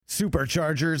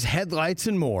superchargers, headlights,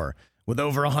 and more. With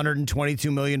over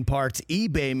 122 million parts,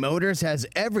 eBay Motors has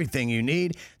everything you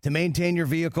need to maintain your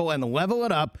vehicle and level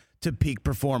it up to peak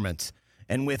performance.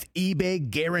 And with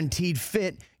eBay Guaranteed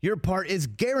Fit, your part is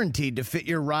guaranteed to fit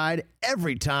your ride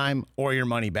every time or your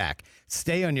money back.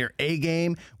 Stay on your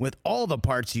A-game with all the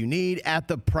parts you need at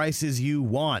the prices you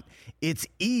want. It's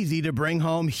easy to bring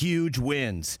home huge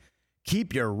wins.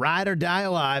 Keep your ride or die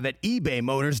alive at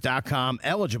ebaymotors.com.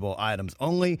 Eligible items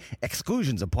only.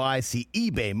 Exclusions apply. See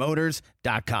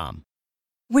ebaymotors.com.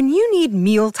 When you need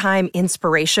mealtime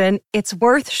inspiration, it's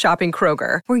worth shopping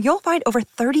Kroger, where you'll find over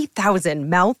 30,000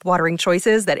 mouth-watering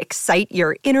choices that excite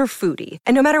your inner foodie.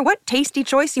 And no matter what tasty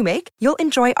choice you make, you'll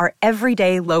enjoy our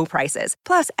everyday low prices,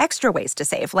 plus extra ways to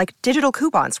save, like digital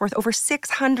coupons worth over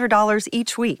 $600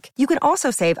 each week. You can also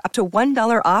save up to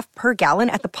 $1 off per gallon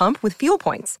at the pump with fuel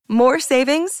points. More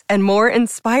savings and more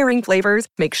inspiring flavors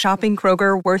make shopping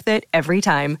Kroger worth it every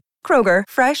time. Kroger,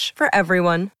 fresh for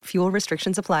everyone. Fuel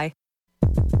restrictions apply.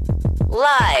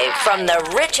 Live from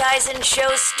the Rich Eisen Show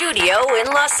studio in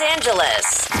Los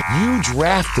Angeles. You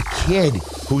draft the kid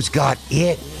who's got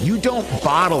it. You don't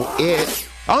bottle it.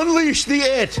 Unleash the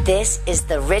it. This is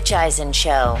the Rich Eisen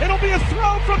Show. It'll be a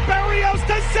throw from Berrios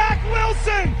to Zach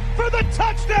Wilson for the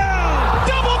touchdown.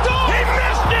 Double doink. He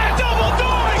missed it. Double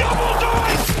doink. Double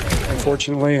doink.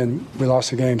 Unfortunately, and we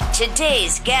lost the game.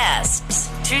 Today's guests: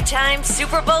 two-time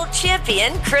Super Bowl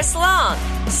champion Chris Long,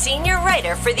 senior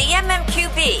writer for the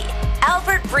MMQB,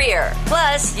 Albert Breer,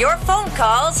 plus your phone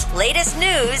calls, latest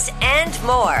news, and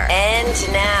more.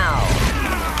 And now,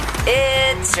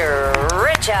 it's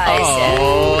Rich Eisen.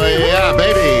 Oh, yeah,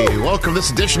 baby. Welcome to this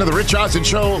edition of the Rich Eisen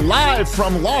Show, live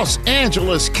from Los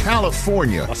Angeles,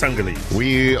 California. Los Angeles.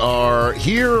 We are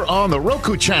here on the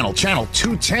Roku channel, channel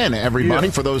 210, everybody,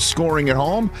 for those scoring at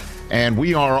home. And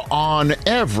we are on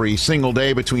every single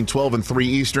day between 12 and 3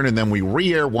 Eastern, and then we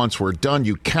re-air once we're done.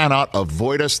 You cannot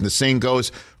avoid us. And the same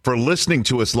goes for listening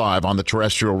to us live on the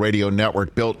terrestrial radio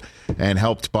network built and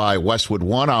helped by Westwood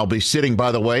One. I'll be sitting,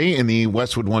 by the way, in the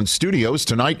Westwood One studios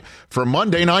tonight for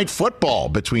Monday Night Football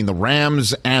between the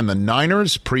Rams and the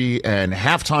Niners. Pre and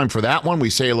halftime for that one. We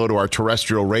say hello to our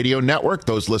terrestrial radio network,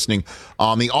 those listening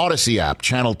on the Odyssey app,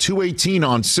 channel 218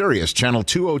 on Sirius, channel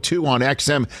 202 on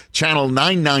XM, channel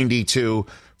 992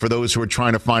 for those who are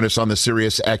trying to find us on the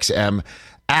Sirius XM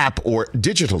app or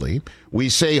digitally. We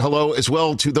say hello as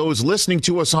well to those listening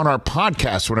to us on our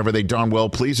podcast whenever they darn well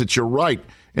please. It's your right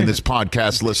in this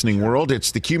podcast listening world.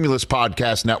 It's the Cumulus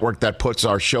Podcast Network that puts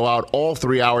our show out all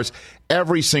 3 hours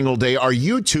every single day. Our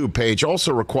YouTube page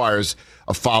also requires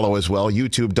a follow as well,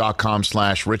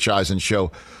 youtube.com/Rich Eisen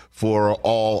Show. For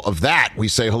all of that, we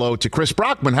say hello to Chris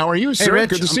Brockman. How are you, sir? Hey, Rich.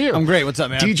 Good to see you. I'm great. What's up,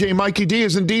 man? DJ Mikey D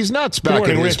is in D's Nuts back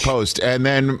morning, in his Rich. post. And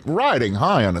then riding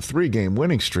high on a 3-game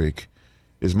winning streak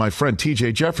is my friend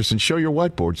TJ Jefferson. Show your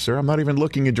whiteboard, sir. I'm not even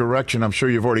looking in direction. I'm sure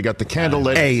you've already got the candle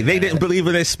lit. Hey, they didn't believe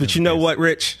in this, but you know what,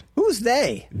 Rich? Who's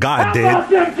they? God did.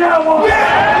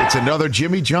 It's another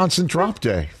Jimmy Johnson drop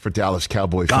day for Dallas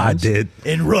Cowboy God fans. did.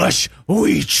 In Rush,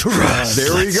 we trust.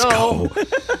 There we go.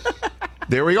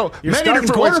 There we go. You're starting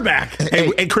quarterback.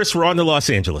 Hey, and Chris, we're on to Los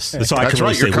Angeles. So I That's can right.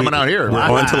 really You're say coming out here. We're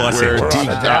on to Los Where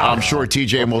Angeles. I'm sure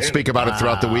TJ, and we'll speak about it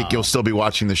throughout the week. You'll still be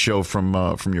watching the show from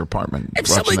your apartment. If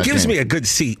watching somebody that gives game. me a good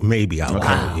seat, maybe I'll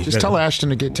come. Just tell Ashton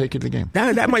to take you to the game.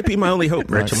 That might be my only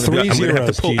hope, Rich. I'm going to 3-0,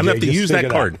 have to pull. I'm going to have to TJ, use just that figure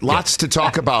it card. Lots to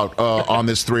talk about on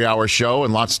this 3-hour show,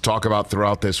 and lots to talk about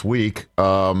throughout this week.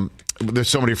 There's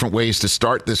so many different ways to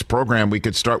start this program. We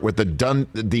could start with the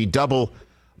double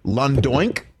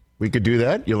Lundoink. We could do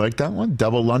that. You like that one?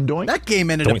 Double Lundoink. That game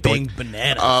ended up Doink, being doink.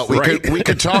 bananas.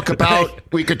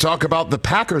 We could talk about the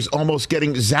Packers almost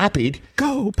getting zapped.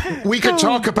 Go, Pack. We could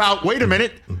talk about. Wait a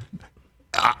minute.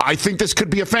 I think this could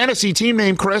be a fantasy team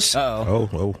name, Chris.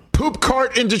 Oh. Poop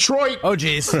cart in Detroit. Oh,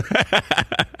 jeez.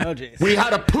 Oh, jeez. We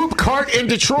had a poop cart in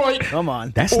Detroit. Come on.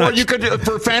 That's Or not. you could,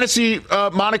 for fantasy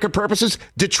moniker purposes,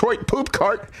 Detroit poop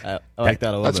cart. I like that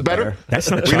a little That's bit better. That's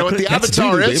not. We know what the chocolate. That's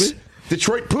avatar voodoo, is. baby.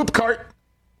 Detroit poop cart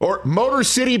or Motor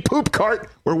City poop cart.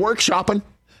 We're workshopping.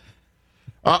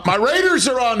 My Raiders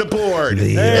are on the board.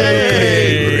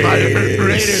 Hey. My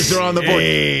Raiders are on the board.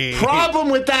 Hey. Problem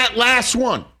with that last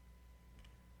one.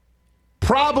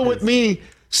 Problem with me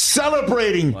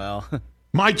celebrating Well,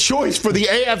 my choice for the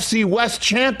AFC West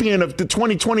champion of the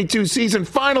 2022 season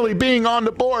finally being on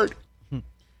the board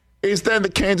is then the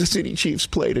Kansas City Chiefs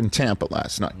played in Tampa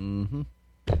last night. Mm-hmm.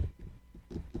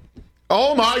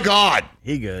 Oh, my God.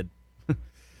 he good.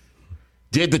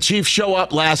 Did the Chiefs show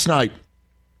up last night?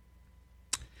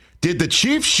 Did the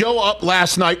Chiefs show up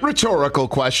last night? Rhetorical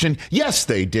question. Yes,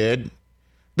 they did.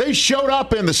 They showed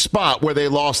up in the spot where they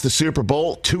lost the Super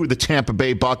Bowl to the Tampa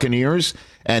Bay Buccaneers,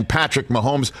 and Patrick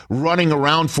Mahomes running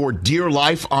around for dear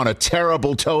life on a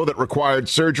terrible toe that required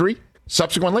surgery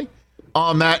subsequently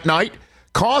on that night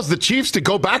caused the Chiefs to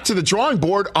go back to the drawing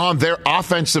board on their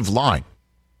offensive line.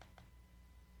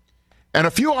 And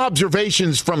a few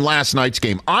observations from last night's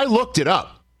game. I looked it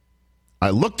up.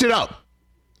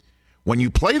 When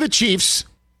you play the Chiefs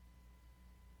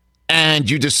and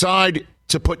you decide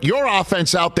to put your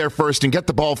offense out there first and get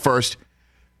the ball first,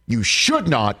 you should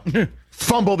not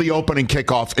fumble the opening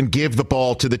kickoff and give the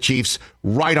ball to the Chiefs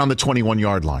right on the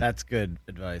 21-yard line. That's good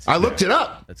advice. I looked it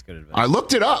up. That's good advice. I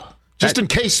looked it up just in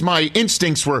case my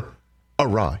instincts were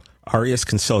awry. RES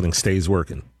Consulting stays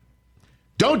working.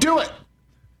 Don't do it,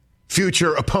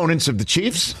 future opponents of the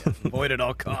Chiefs. Avoid at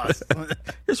all costs.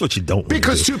 Here's what you don't want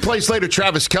Because to do. 2 plays later,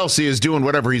 Travis Kelce is doing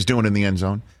whatever he's doing in the end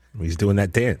zone. He's doing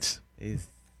that dance.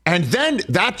 And then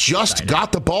that just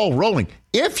got the ball rolling.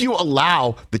 If you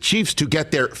allow the Chiefs to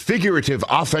get their figurative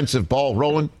offensive ball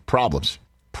rolling, problems.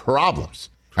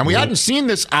 And we hadn't seen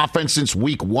this offense since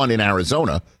week 1 in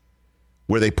Arizona,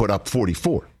 where they put up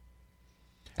 44.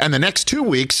 And the next 2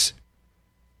 weeks,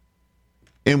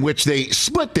 in which they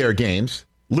split their games,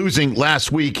 losing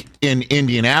last week in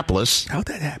Indianapolis. How'd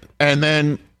that happen? And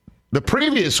then the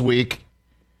previous week,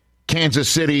 Kansas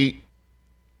City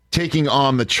taking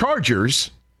on the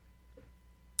Chargers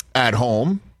at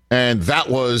home. And that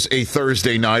was a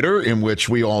Thursday nighter in which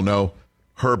we all know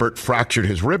Herbert fractured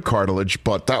his rib cartilage,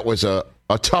 but that was a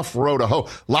tough road to hoe.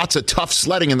 Lots of tough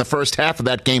sledding in the first half of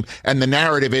that game, and the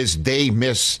narrative is they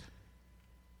miss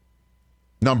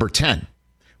number 10.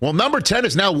 Well, number 10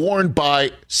 is now worn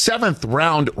by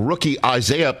 7th-round rookie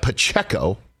Isaiah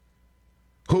Pacheco,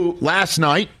 who last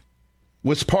night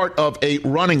was part of a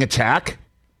running attack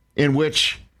in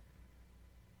which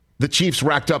the Chiefs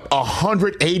racked up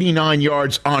 189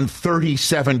 yards on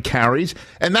 37 carries.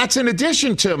 And that's in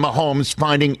addition to Mahomes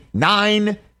finding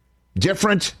 9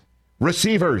 different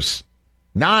receivers.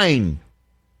 9.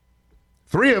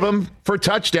 3 of them for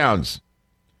touchdowns.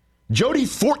 Jody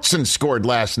Fortson scored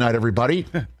last night, everybody.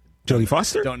 Jodie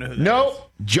Foster? Don't know who that No, is.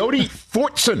 Jody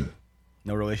Fortson.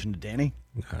 No relation to Danny?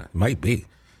 Might be.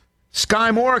 Sky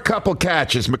Moore, a couple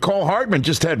catches. McCall Hardman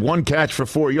just had 1 catch for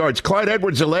 4 yards. Clyde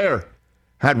Edwards-Helaire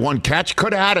had 1 catch.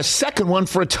 Could have had a second one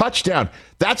for a touchdown.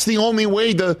 That's the only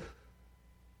way the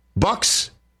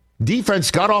Bucs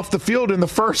defense got off the field in the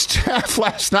first half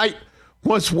last night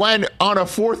was when on a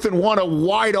 4th and 1, a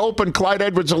wide open Clyde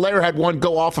Edwards-Helaire had one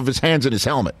go off of his hands and his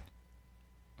helmet.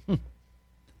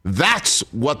 That's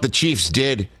what the Chiefs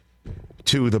did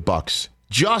to the Bucs.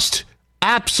 Just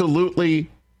absolutely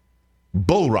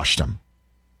bull rushed them.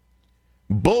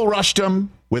 Bull rushed them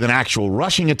with an actual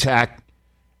rushing attack,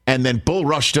 and then bull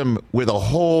rushed them with a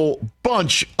whole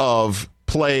bunch of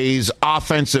plays,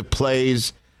 offensive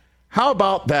plays. How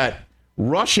about that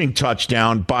rushing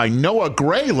touchdown by Noah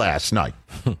Gray last night,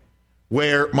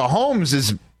 where Mahomes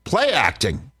is play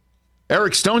acting?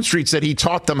 Eric Stonestreet said he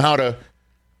taught them how to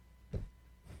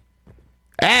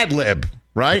ad-lib,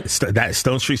 right? That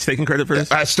Stone Street's taking credit for this?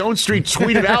 Stone Street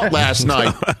tweeted out last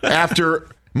night after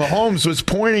Mahomes was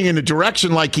pointing in a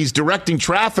direction like he's directing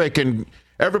traffic, and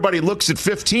everybody looks at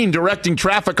 15 directing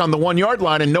traffic on the 1-yard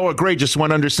line, and Noah Gray just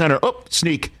went under center. Oh,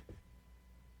 sneak.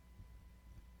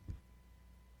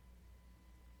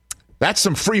 That's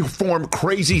some free-form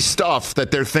crazy stuff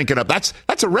that they're thinking of. That's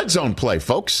a red zone play,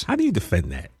 folks. How do you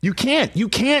defend that? You can't. You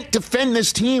can't defend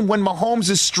this team when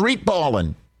Mahomes is street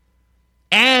balling.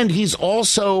 And he's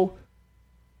also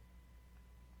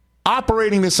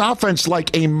operating this offense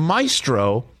like a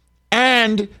maestro,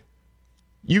 and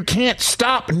you can't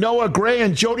stop Noah Gray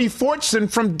and Jody Fortson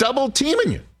from double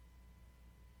teaming you.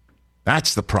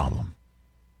 That's the problem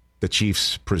the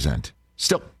Chiefs present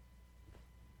still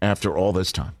after all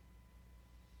this time.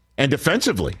 And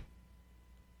defensively,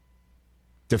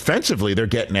 they're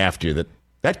getting after you.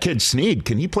 That kid Snead,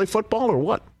 can he play football or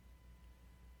what?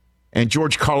 And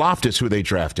George Karlaftis, who they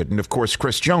drafted. And, of course,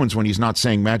 Chris Jones, when he's not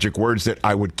saying magic words that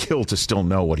I would kill to still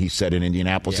know what he said in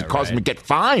Indianapolis. Yeah, it caused him to get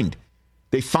fined.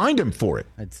 They fined him for it.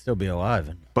 I'd still be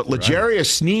alive. But L'Jarius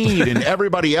Sneed and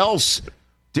everybody else,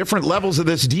 different levels of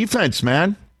this defense,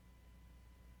 man.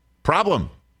 Problem.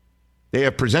 They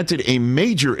have presented a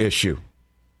major issue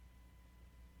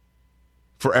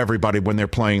for everybody when they're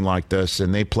playing like this.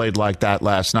 And they played like that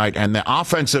last night. And the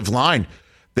offensive line,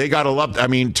 they got to love, I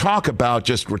mean, talk about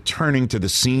just returning to the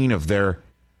scene of their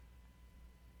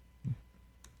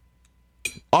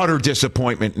utter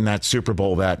disappointment in that Super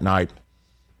Bowl that night,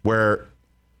 where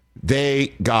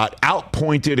they got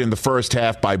outpointed in the first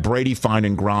half by Brady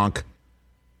finding Gronk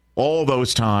all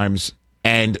those times,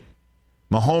 and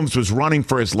Mahomes was running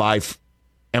for his life,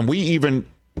 and we even,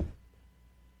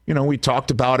 we talked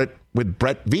about it with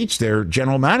Brett Veach, their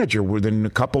general manager, within a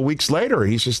couple weeks later.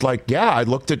 He's just like, yeah, I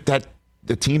looked at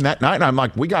the team that night, and I'm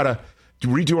like, we got to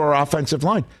redo our offensive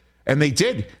line. And they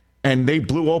did. And they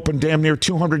blew open damn near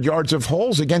 200 yards of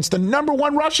holes against the number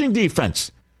one rushing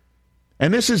defense.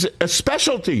 And this is a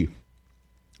specialty,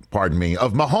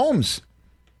 of Mahomes,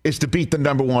 is to beat the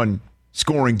number one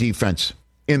scoring defense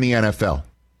in the NFL.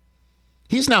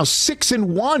 He's now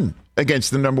 6-1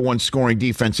 against the number one scoring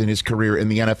defense in his career in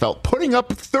the NFL, putting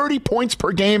up 30 points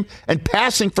per game and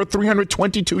passing for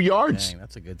 322 yards. Dang,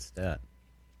 that's a good stat.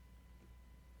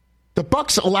 The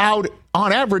Bucs allowed,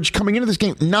 on average, coming into this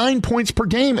game, 9 points per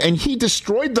game, and he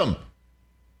destroyed them.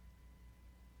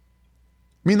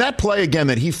 I mean, that play again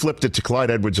that he flipped it to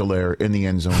Clyde Edwards-Helaire in the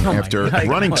end zone after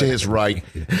running to his right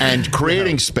and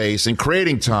creating space and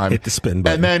creating time. Hit the spin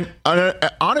button. And then,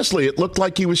 honestly, it looked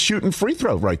like he was shooting free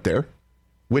throw right there,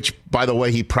 which, by the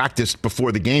way, he practiced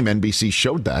before the game. NBC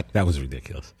showed that. That was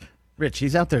ridiculous. Rich,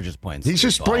 he's out there just playing street He's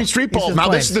just ball. playing street ball. Now,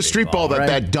 this is the street ball that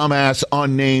that dumbass,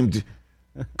 unnamed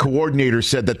coordinator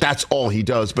said that's all he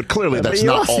does, but clearly that's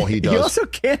not all he does. He also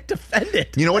can't defend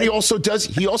it. You know what he also does?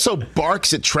 He also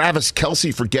barks at Travis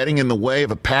Kelce for getting in the way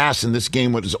of a pass in this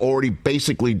game that was already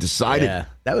basically decided. Yeah,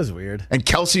 that was weird. And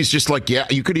Kelsey's just like, yeah,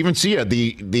 you could even see it,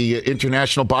 the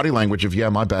international body language of, yeah,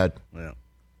 my bad. Yeah.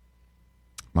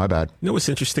 My bad. You know what's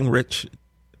interesting, Rich?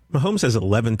 Mahomes has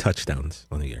 11 touchdowns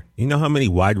on the year. You know how many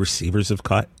wide receivers have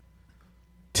caught?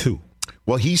 2.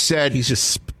 Well, he said he's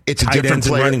just it's a different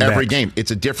player every game.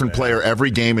 It's a different player every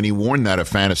game, and he warned that of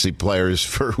fantasy players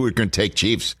for who are going to take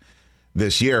Chiefs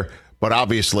this year. But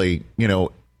obviously,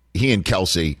 he and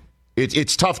Kelsey,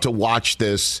 it's tough to watch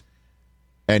this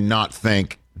and not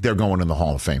think they're going in the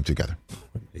Hall of Fame together.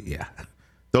 Yeah.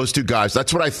 Those two guys,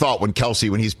 that's what I thought when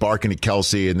he's barking at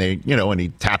Kelsey and and he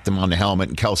tapped him on the helmet,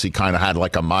 and Kelsey kind of had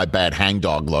like a my bad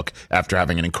hangdog look after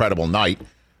having an incredible night.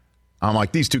 I'm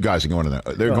like, these two guys are going to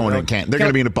they're going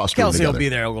to be in a bus room Kelsey together. will be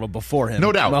there a little before him.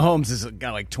 No doubt. Mahomes has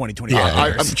got like 20 yeah,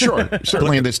 years. I'm sure.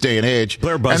 Certainly in this day and age.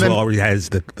 Blair Buswell already has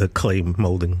the clay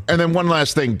molding. And then one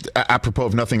last thing, apropos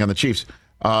of nothing on the Chiefs.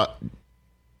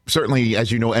 Certainly,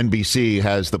 as you know, NBC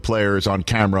has the players on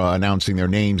camera announcing their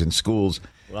names and schools.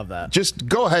 Love that. Just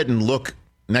go ahead and look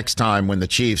next time when the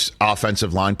Chiefs'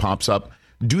 offensive line pops up.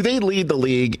 Do they lead the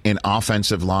league in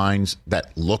offensive lines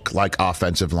that look like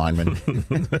offensive linemen?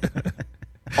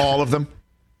 All of them?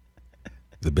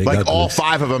 The big like uglies. all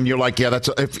 5 of them, you're like, yeah,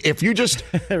 that's if you just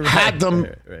had them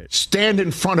stand in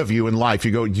front of you in life,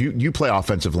 you go, you play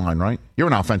offensive line, right? You're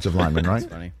an offensive lineman, right?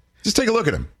 That's funny. Just take a look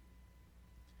at him.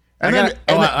 I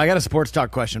got a sports talk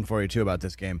question for you too about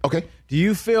this game. Okay. Do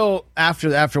you feel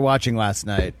after watching last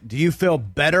night, do you feel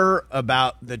better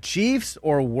about the Chiefs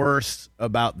or worse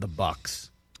about the Bucs?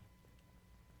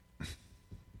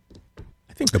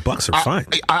 I think the Bucs are fine.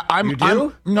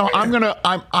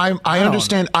 I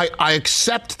understand. I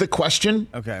accept the question.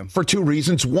 Okay. For 2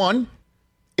 reasons. One,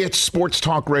 it's sports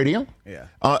talk radio. Yeah.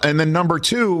 And then number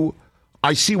 2,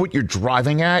 I see what you're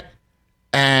driving at,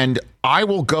 and I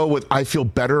will go with I feel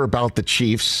better about the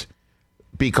Chiefs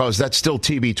because that's still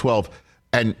TB12.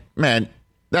 And man,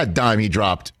 that dime he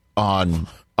dropped on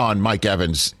Mike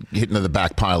Evans hitting to the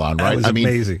back pylon, right? That was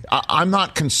amazing. I'm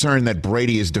not concerned that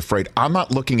Brady is defrayed. I'm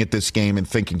not looking at this game and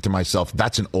thinking to myself,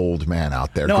 that's an old man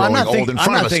out there growing old in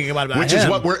front of us. Thinking about which him. is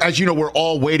what we're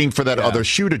all waiting for that other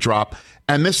shoe to drop.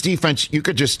 And this defense,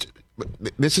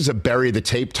 this is a bury the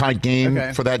tape type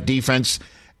game for that defense.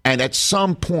 And at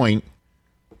some point,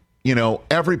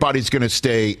 everybody's going to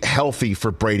stay healthy for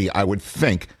Brady, I would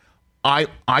think. I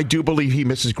do believe he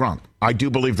misses Gronk. I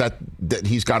do believe that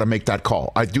he's got to make that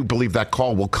call. I do believe that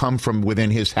call will come from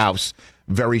within his house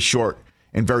in very short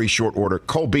order.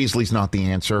 Cole Beasley's not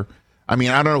the answer. I mean,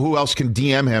 I don't know who else can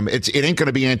DM him. It ain't going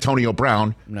to be Antonio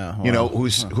Brown. No,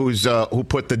 who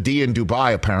put the D in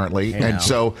Dubai apparently. Hey,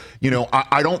 so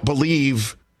I don't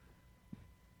believe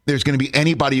there's going to be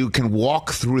anybody who can walk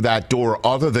through that door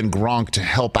other than Gronk to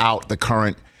help out the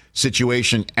current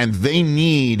situation, and they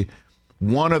need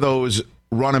one of those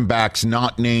running backs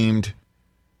not named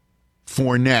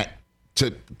Fournette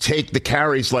to take the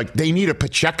carries. Like they need a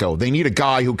Pacheco. They need a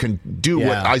guy who can do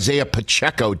what Isaiah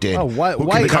Pacheco did. Oh, who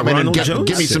can come in and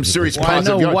give me some serious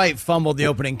positive I know yards. White fumbled the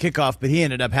opening kickoff, but he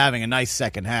ended up having a nice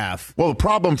second half. Well, the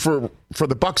problem for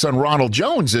the Bucs on Ronald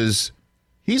Jones is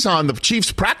he's on the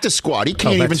Chiefs practice squad. He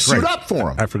can't even suit up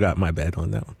for him. I forgot my bad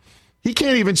on that one. He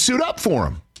can't even suit up for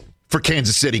him. for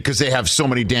Kansas City because they have so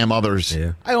many damn others.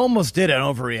 Yeah. I almost did an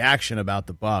overreaction about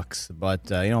the Bucks,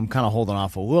 but I'm kind of holding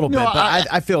off a little bit. But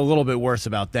I feel a little bit worse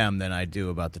about them than I do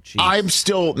about the Chiefs. I'm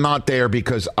still not there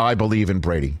because I believe in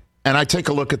Brady. And I take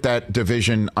a look at that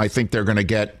division. I think they're going to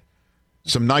get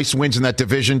some nice wins in that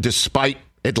division despite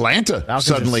Atlanta Falcons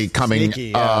suddenly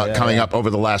coming up up over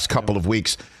the last couple of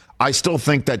weeks. I still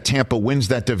think that Tampa wins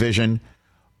that division,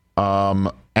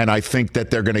 and I think that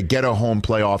they're going to get a home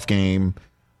playoff game.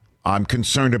 I'm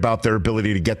concerned about their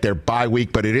ability to get their bye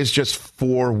week, but it is just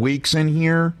 4 weeks in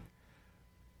here.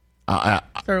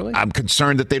 I'm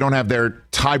concerned that they don't have their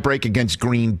tiebreak against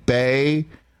Green Bay.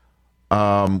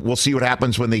 We'll see what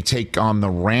happens when they take on the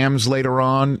Rams later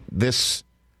on this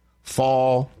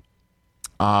fall.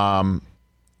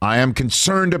 I am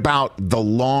concerned about the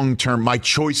long term, my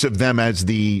choice of them as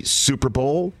the Super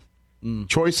Bowl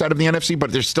choice out of the NFC,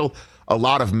 but there's still a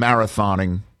lot of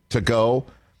marathoning to go.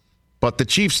 But the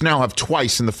Chiefs now have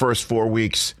twice in the first 4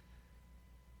 weeks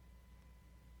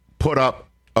put up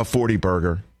a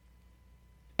 40-burger,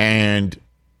 and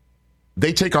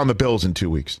they take on the Bills in 2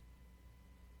 weeks.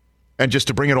 And just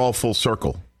to bring it all full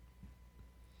circle,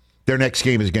 their next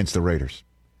game is against the Raiders.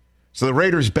 So the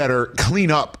Raiders better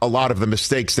clean up a lot of the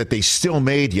mistakes that they still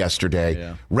made yesterday.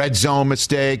 Yeah. Red zone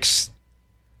mistakes.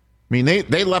 I mean,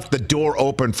 they left the door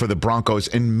open for the Broncos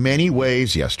in many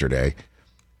ways yesterday.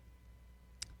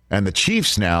 And the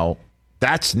Chiefs now,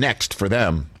 that's next for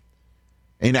them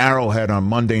in Arrowhead on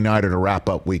Monday night to wrap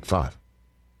up Week 5.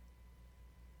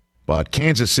 But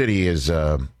Kansas City has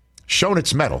shown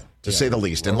its mettle, to say the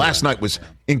least. And last night was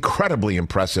incredibly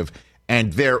impressive.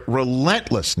 And their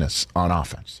relentlessness on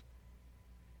offense.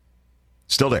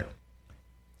 Still there.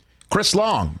 Chris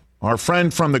Long, our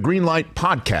friend from the Greenlight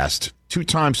Podcast,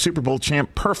 2-time Super Bowl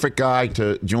champ, perfect guy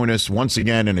to join us once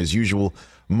again in his usual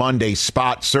Monday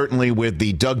spot, certainly with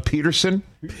the Doug Peterson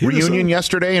reunion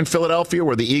yesterday in Philadelphia,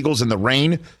 where the Eagles in the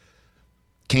rain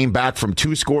came back from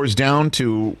 2 scores down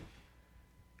to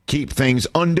keep things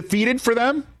undefeated for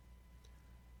them.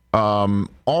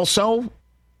 Also,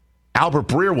 Albert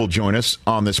Breer will join us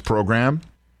on this program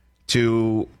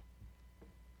to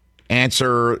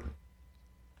answer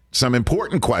some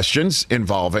important questions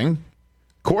involving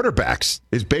quarterbacks.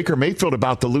 Is Baker Mayfield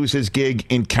about to lose his gig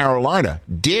in Carolina?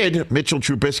 Did Mitchell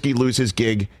Trubisky lose his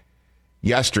gig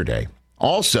yesterday?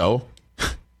 Also,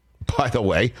 by the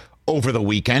way, over the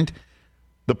weekend,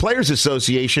 the Players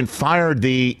Association fired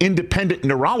the independent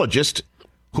neurologist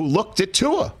who looked at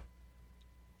Tua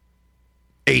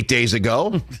 8 days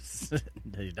ago.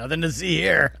 There's nothing to see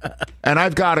here. And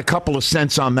I've got a couple of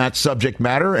cents on that subject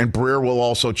matter, and Breer will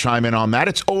also chime in on that.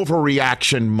 It's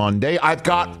Overreaction Monday. I've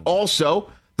got also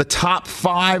the top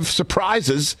 5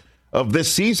 surprises of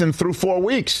this season through 4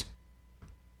 weeks.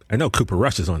 I know Cooper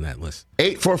Rush is on that list.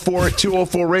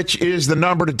 844-204-RICH is the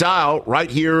number to dial right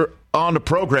here on the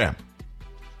program.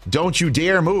 Don't you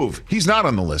dare move. He's not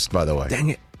on the list, by the way. Dang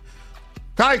it.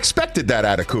 I expected that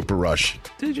out of Cooper Rush.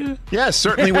 Did you? Yes,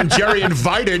 certainly when Jerry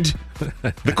invited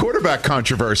the quarterback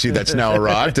controversy that's now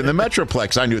arrived in the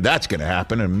Metroplex. I knew that's going to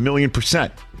happen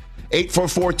 1,000,000%.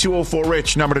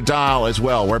 844-204-RICH, number to dial as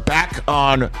well. We're back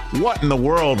on What in the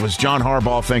World Was John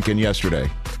Harbaugh Thinking Yesterday?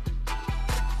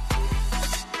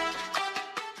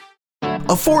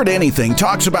 Afford Anything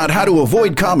talks about how to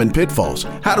avoid common pitfalls,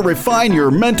 how to refine your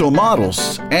mental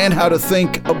models, and how to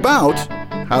think about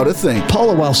how to think.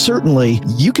 Paula, while certainly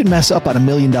you can mess up on $1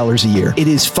 million a year, it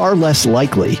is far less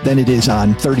likely than it is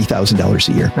on $30,000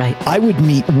 a year. Right. I would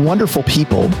meet wonderful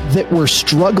people that were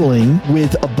struggling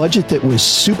with a budget that was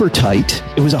super tight.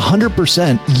 It was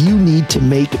 100% you need to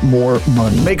make more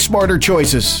money. Make smarter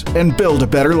choices and build a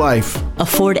better life.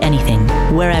 Afford Anything,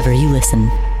 wherever you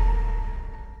listen.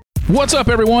 What's up,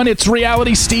 everyone? It's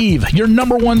Reality Steve, your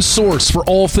number one source for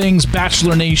all things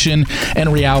Bachelor Nation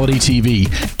and reality TV.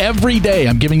 Every day,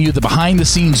 I'm giving you the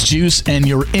behind-the-scenes juice and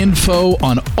your info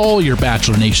on all your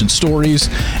Bachelor Nation stories,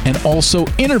 and also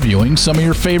interviewing some of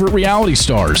your favorite reality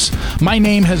stars. My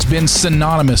name has been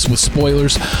synonymous with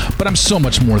spoilers, but I'm so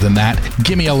much more than that.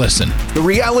 Give me a listen. The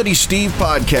Reality Steve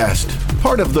Podcast,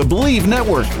 part of the Believe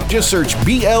Network. Just search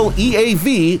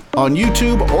BLEAV on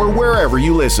YouTube or wherever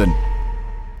you listen.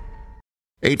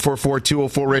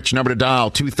 844-204-RICH, number to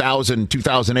dial, 2000,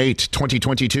 2008,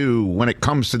 2022. When it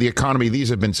comes to the economy, these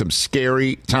have been some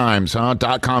scary times, huh?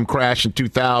 .com crash in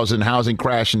 2000, housing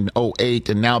crash in 08,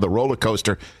 and now the roller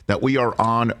coaster that we are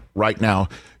on right now.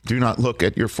 Do not look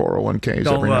at your 401ks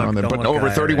Don't every now and then. look. But Don't look over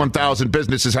at it. 31,000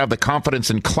 businesses have the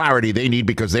confidence and clarity they need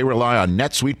because they rely on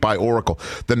NetSuite by Oracle,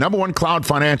 the #1 cloud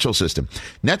financial system.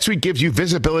 NetSuite gives you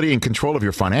visibility and control of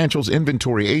your financials,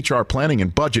 inventory, HR planning,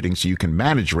 and budgeting so you can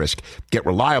manage risk, get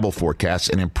reliable forecasts,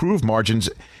 and improve margins.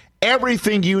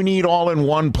 Everything you need all in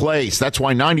one place. That's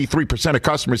why 93% of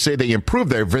customers say they improve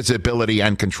their visibility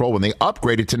and control when they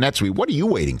upgraded to NetSuite. What are you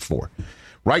waiting for?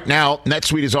 Right now,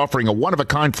 NetSuite is offering a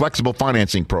one-of-a-kind flexible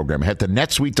financing program. Head to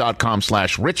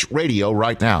netsuite.com/richradio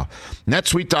right now.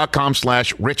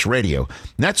 netsuite.com/richradio.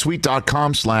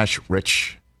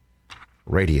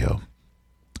 netsuite.com/richradio.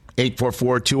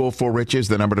 844-204-RICH is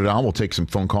the number to dial. We'll take some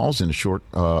phone calls in a short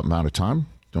amount of time.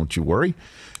 Don't you worry.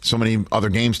 So many other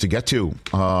games to get to.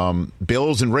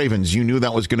 Bills and Ravens. You knew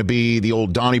that was going to be the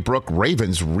old Donnybrook.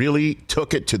 Ravens really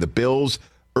took it to the Bills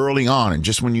early on. And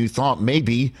just when you thought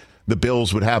maybe the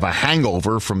Bills would have a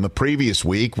hangover from the previous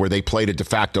week where they played a de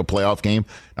facto playoff game,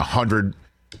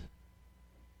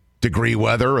 100-degree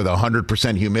weather or the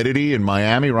 100% humidity in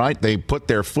Miami, right? They put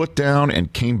their foot down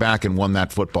and came back and won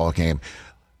that football game.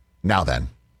 Now then,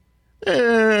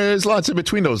 there's lots in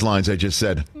between those lines I just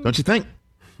said, don't you think?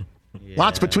 Yeah.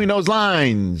 Lots between those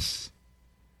lines,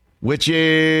 which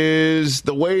is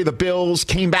the way the Bills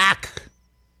came back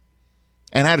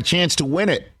and had a chance to win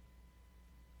it.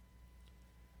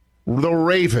 The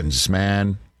Ravens,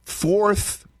 man,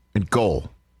 4th and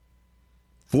goal,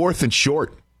 4th and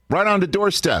short, right on the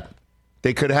doorstep.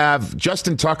 They could have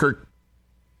Justin Tucker.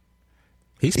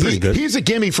 He's pretty good. He's a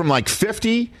gimme from like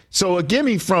 50. So a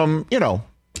gimme from,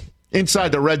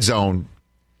 inside the red zone,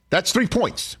 that's 3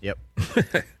 points. Yep.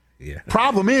 Yeah.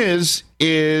 Problem is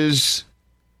if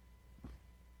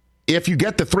you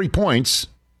get the 3 points,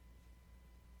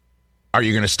 are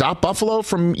you going to stop Buffalo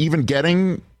from even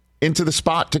getting into the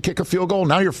spot to kick a field goal?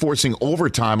 Now you're forcing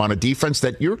overtime on a defense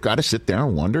that you've got to sit there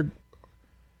and wonder,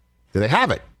 do they have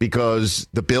it? Because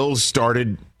the Bills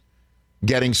started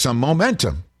getting some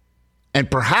momentum.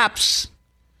 And perhaps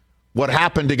what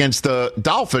happened against the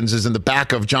Dolphins is in the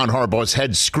back of John Harbaugh's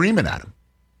head screaming at him.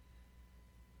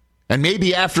 And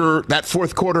maybe after that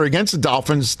fourth quarter against the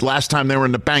Dolphins, last time they were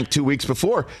in the bank 2 weeks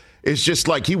before, it's just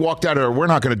like he walked out of there, we're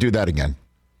not going to do that again.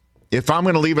 If I'm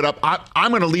going to leave it up,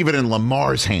 I'm going to leave it in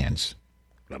Lamar's hands.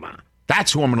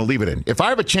 That's who I'm going to leave it in. If I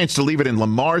have a chance to leave it in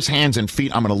Lamar's hands and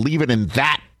feet, I'm going to leave it in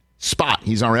that spot.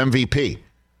 He's our MVP.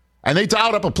 And they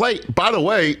dialed up a play, by the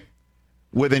way,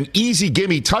 with an easy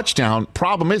gimme touchdown.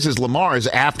 Problem is Lamar is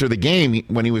after the game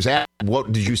when he was asked, what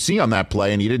did you see on that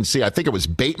play? And he didn't see, I think it was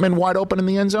Bateman wide open in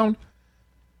the end zone.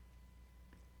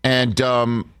 And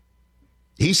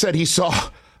he said he saw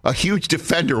a huge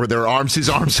defender with his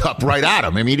arms up right at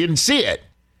him. I mean, he didn't see it.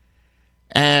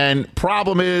 And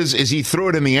problem is he threw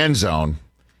it in the end zone.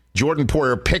 Jordan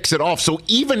Poyer picks it off. So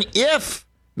even if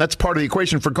that's part of the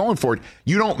equation for going for it,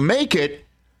 you don't make it,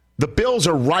 the Bills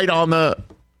are right on the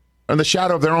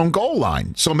shadow of their own goal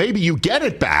line. So maybe you get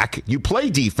it back, you play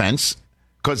defense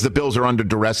because the Bills are under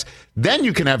duress. Then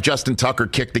you can have Justin Tucker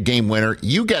kick the game winner.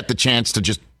 You get the chance to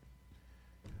just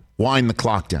wind the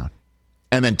clock down.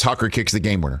 And then Tucker kicks the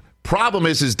game winner. Problem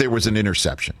is there was an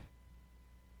interception.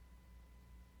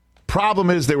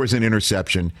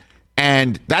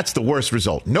 And that's the worst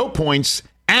result. No points,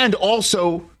 and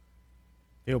also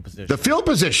the field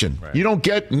position. Right. You don't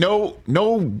get no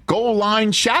goal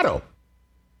line shadow.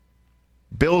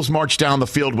 Bills march down the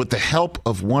field with the help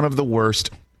of one of the worst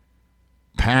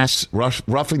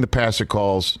roughing the passer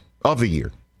calls of the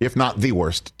year, if not the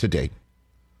worst to date.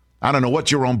 I don't know what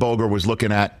Jerome Boger was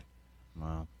looking at.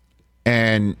 Wow.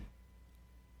 And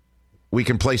we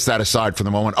can place that aside for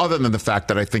the moment, other than the fact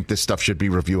that I think this stuff should be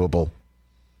reviewable.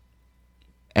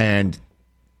 And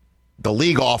the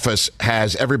league office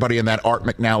has everybody in that Art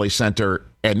McNally Center,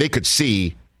 and they could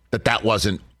see that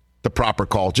wasn't the proper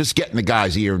call. Just get in the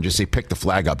guy's ear and just say, pick the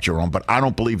flag up, Jerome. But I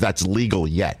don't believe that's legal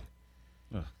yet.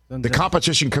 The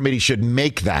competition committee should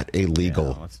make that a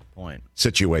legal what's the point?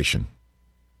 Situation.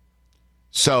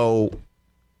 So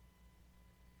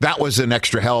that was an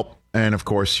extra help. And, of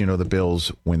course, the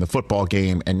Bills win the football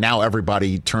game. And now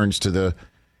everybody turns to the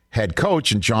head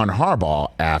coach and John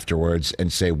Harbaugh afterwards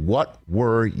and say, what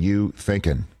were you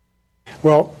thinking?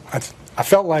 Well, I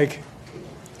felt like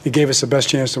it gave us the best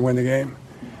chance to win the game.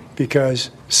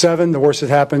 Because 7, the worst that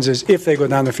happens is if they go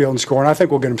down the field and score. And I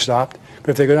think we'll get them stopped.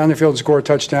 But if they go down the field and score a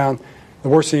touchdown, the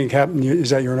worst thing that can happen is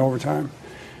that you're in overtime.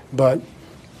 But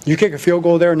you kick a field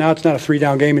goal there, now it's not a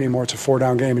 3-down game anymore. It's a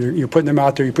 4-down game. And you're putting them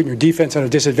out there. You're putting your defense at a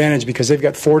disadvantage because they've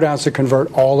got 4 downs to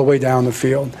convert all the way down the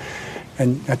field.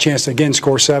 And a chance to, again,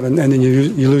 score 7. And then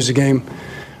you lose the game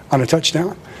on a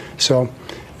touchdown. So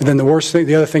And then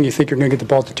the other thing, you think you're going to get the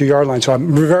ball at the 2-yard line. So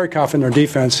I'm very confident in our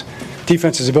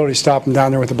defense's ability to stop them down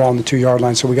there with the ball on the 2-yard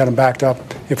line. So we got them backed up.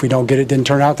 If we don't get it, didn't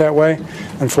turn out that way,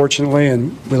 unfortunately,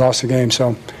 and we lost the game.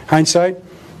 So hindsight,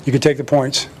 you could take the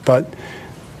points. But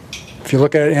if you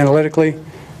look at it analytically,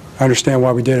 I understand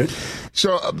why we did it.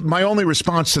 So my only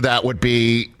response to that would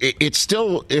be, it's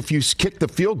still, if you kick the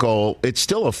field goal, it's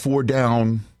still a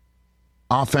 4-down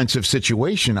offensive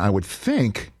situation, I would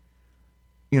think.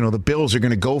 The Bills are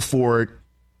going to go for it.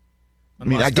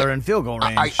 Unless they're in field goal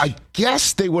range. I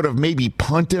guess they would have maybe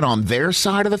punted on their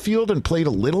side of the field and played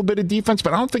a little bit of defense,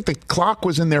 but I don't think the clock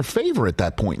was in their favor at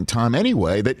that point in time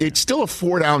anyway. That it's still a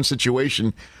 4-down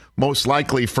situation, most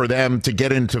likely for them to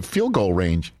get into field goal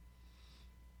range.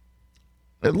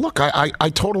 And look, I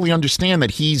totally understand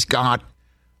that he's got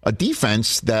a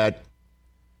defense that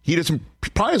he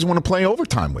probably doesn't want to play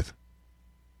overtime with.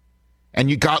 And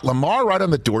you got Lamar right on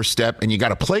the doorstep, and you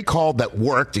got a play call that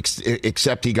worked,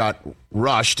 except he got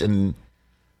rushed, and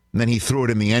then he threw it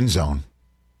in the end zone.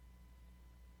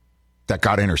 That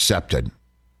got intercepted.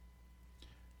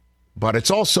 But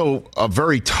it's also a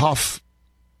very tough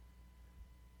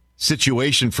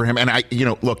situation for him. And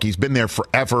look, he's been there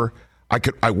forever.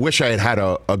 I wish I had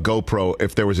a GoPro,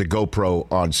 if there was a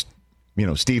GoPro on,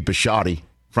 Steve Bisciotti,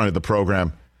 front of the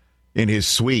program, in his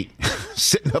suite,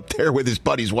 sitting up there with his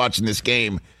buddies watching this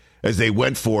game as they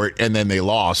went for it and then they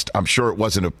lost. I'm sure it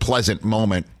wasn't a pleasant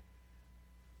moment.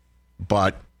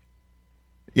 But,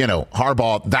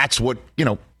 Harbaugh, that's what,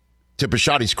 to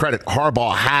Bisciotti's credit,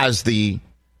 Harbaugh has the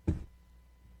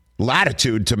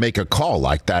latitude to make a call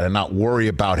like that and not worry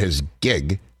about his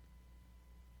gig,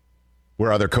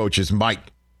 where other coaches might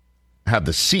have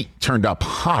the seat turned up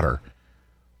hotter.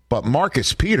 But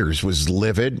Marcus Peters was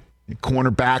livid.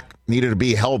 Cornerback needed to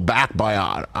be held back by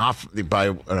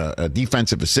a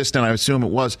defensive assistant, I assume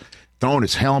it was, throwing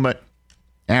his helmet.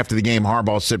 After the game,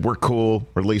 Harbaugh said, "We're cool,"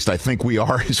 or at least I think we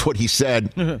are, is what he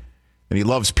said. And he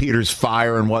loves Peters'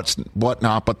 fire and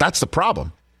whatnot. But that's the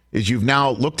problem, is you've now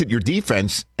looked at your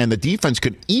defense, and the defense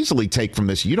could easily take from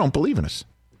this, you don't believe in us.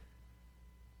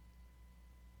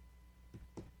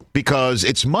 Because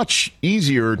it's much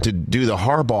easier to do the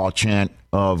Harbaugh chant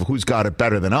of who's got it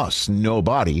better than us,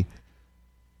 nobody,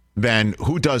 than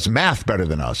who does math better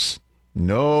than us,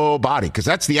 nobody. Because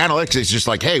that's the analytics. It's just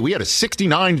like, hey, we had a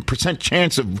 69%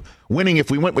 chance of winning if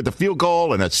we went with the field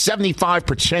goal and a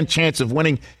 75% chance of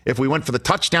winning if we went for the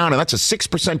touchdown, and that's a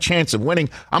 6% chance of winning.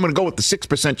 I'm going to go with the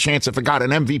 6% chance if I got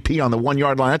an MVP on the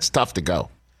 1-yard line. That's tough to go.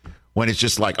 When it's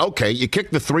just like, okay, you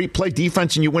kick the 3, play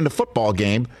defense, and you win the football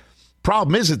game.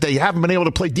 Problem is that they haven't been able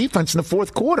to play defense in the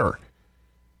fourth quarter.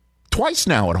 Twice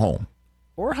now at home.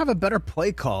 Or have a better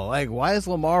play call. Like, why is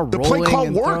Lamar rolling? The play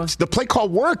call worked. The play call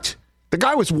worked. The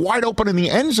guy was wide open in the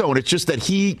end zone. It's just that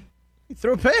he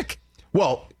threw a pick.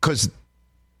 Well, because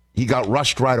he got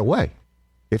rushed right away.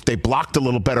 If they blocked a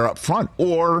little better up front.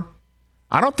 Or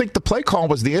I don't think the play call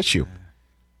was the issue.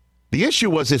 The issue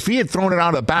was if he had thrown it out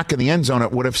of the back of the end zone,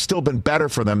 it would have still been better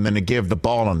for them than to give the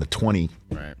ball on the 20.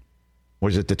 Right.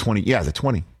 Was it the 20? Yeah, the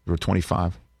 20 or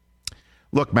 25.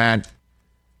 Look, man,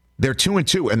 they're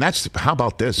 2-2, and that's, how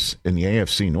about this in the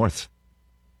AFC North?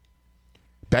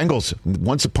 Bengals,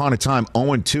 once upon a time,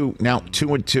 0-2, now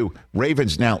 2-2.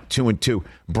 Ravens now 2-2.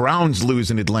 Browns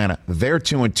lose in Atlanta. They're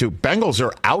 2-2. Bengals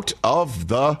are out of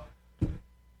the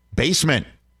basement.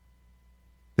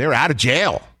 They're out of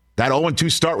jail. That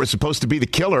 0-2 start was supposed to be the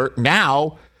killer.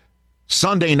 Now,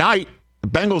 Sunday night, the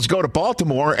Bengals go to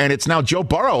Baltimore, and it's now Joe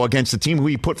Burrow against the team who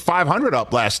he put 500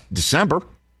 up last December.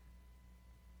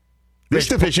 This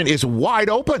division is wide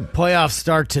open. Playoffs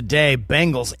start today.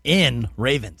 Bengals in,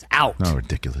 Ravens out. Oh,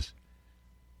 ridiculous.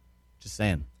 Just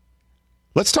saying.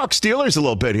 Let's talk Steelers a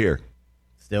little bit here.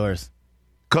 Steelers.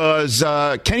 Because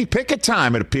Kenny Pickett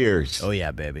time, it appears. Oh,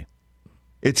 yeah, baby.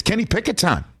 It's Kenny Pickett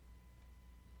time.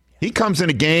 He comes in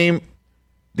a game.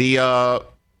 The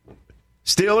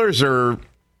Steelers are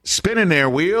spinning their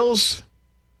wheels.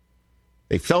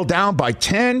 They fell down by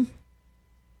 10.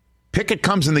 Pickett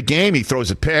comes in the game. He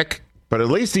throws a pick. But at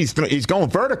least he's going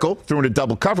vertical, threw into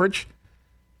double coverage.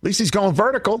 At least he's going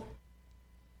vertical.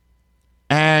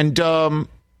 And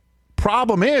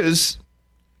problem is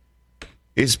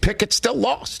Pickett still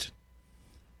lost.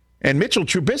 And Mitchell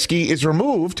Trubisky is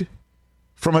removed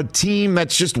from a team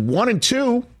that's just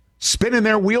 1-2, spinning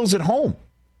their wheels at home.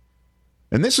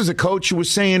 And this is a coach who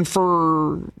was saying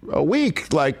for a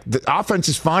week, like, the offense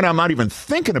is fine. I'm not even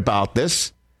thinking about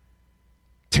this.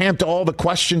 Tamped all the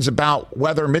questions about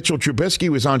whether Mitchell Trubisky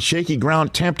was on shaky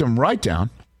ground, tamped him right down.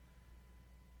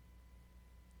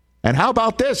 And how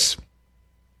about this?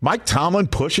 Mike Tomlin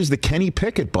pushes the Kenny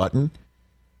Pickett button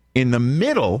in the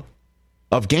middle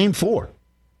of Game 4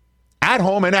 at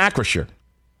home in Acrisure.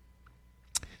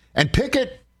 And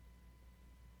Pickett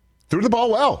threw the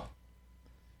ball well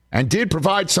and did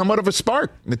provide somewhat of a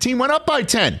spark. The team went up by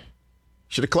 10.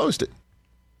 Should have closed it,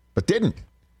 but didn't.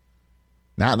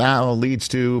 Now leads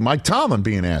to Mike Tomlin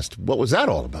being asked, what was that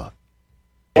all about?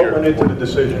 What went into the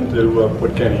decision to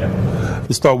put Kenny in?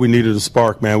 Just thought we needed a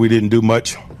spark, man. We didn't do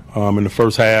much in the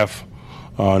first half,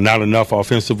 not enough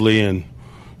offensively, and,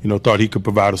 thought he could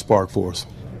provide a spark for us.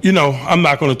 I'm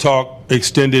not going to talk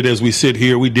extended as we sit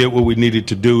here. We did what we needed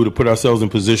to do to put ourselves in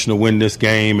position to win this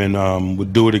game, and we'll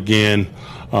do it again.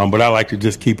 But I like to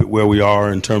just keep it where we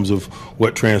are in terms of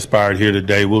what transpired here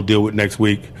today. We'll deal with next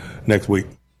week.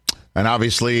 And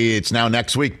obviously it's now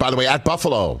next week, by the way, at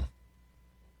Buffalo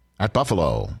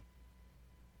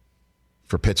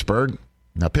for Pittsburgh.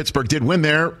 Now, Pittsburgh did win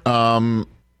there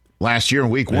last year in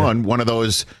week one. One of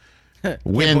those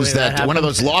wins one of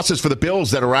those losses for the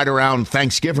Bills that are right around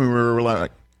Thanksgiving. We were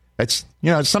like, it's,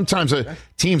 sometimes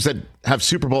teams that have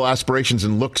Super Bowl aspirations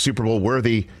and look Super Bowl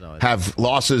worthy have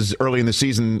losses early in the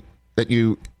season that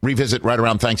you revisit right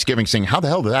around Thanksgiving saying, how the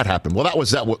hell did that happen? Well, that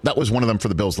was one of them for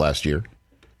the Bills last year.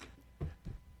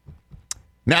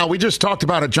 Now, we just talked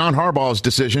about John Harbaugh's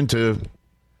decision to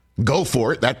go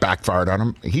for it. That backfired on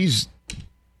him. He's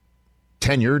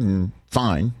tenured and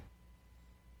fine.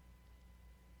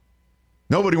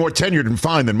 Nobody more tenured and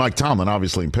fine than Mike Tomlin,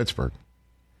 obviously, in Pittsburgh.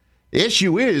 The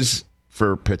issue is,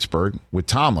 for Pittsburgh, with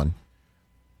Tomlin,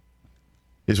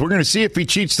 is we're going to see if he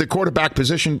cheats the quarterback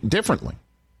position differently.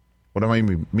 What do I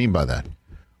mean by that?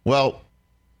 Well,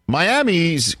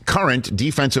 Miami's current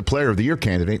Defensive Player of the Year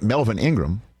candidate, Melvin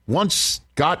Ingram, once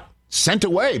got sent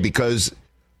away because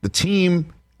the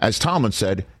team, as Tomlin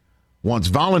said, wants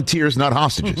volunteers, not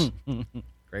hostages.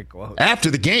 Great quote. After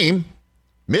the game,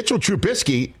 Mitchell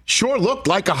Trubisky sure looked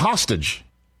like a hostage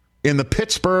in the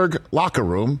Pittsburgh locker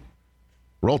room.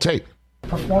 Roll tape.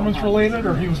 Performance related,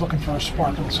 or he was looking for a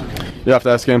spark in the second? You have to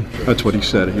ask him. That's what he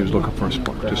said. He was looking for a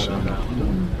spark. Just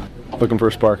looking for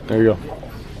a spark. There you go.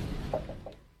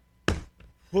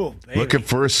 Ooh, looking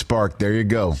for a spark. There you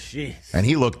go. Jeez. And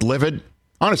he looked livid.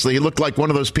 Honestly, he looked like one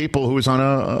of those people who was on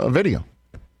a video.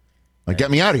 Like, get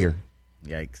me out of here.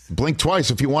 Yikes. Blink twice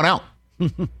if you want out.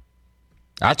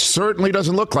 That certainly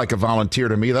doesn't look like a volunteer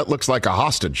to me. That looks like a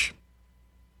hostage.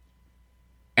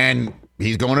 And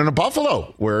he's going into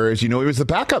Buffalo, where, as you know, he was the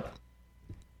backup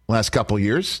last couple of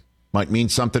years. Might mean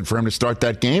something for him to start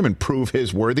that game and prove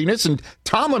his worthiness. And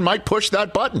Tomlin might push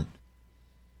that button.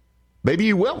 Maybe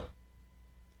he will.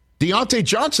 Deontay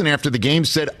Johnson, after the game,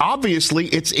 said, obviously,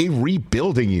 it's a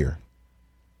rebuilding year,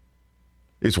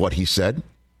 is what he said.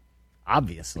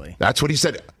 Obviously. That's what he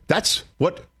said. That's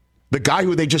what the guy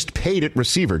who they just paid at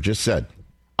receiver just said.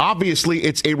 Obviously,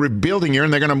 it's a rebuilding year,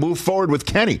 and they're going to move forward with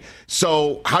Kenny.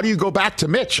 So how do you go back to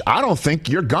Mitch? I don't think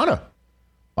you're gonna.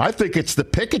 I think it's the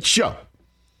Pickett show.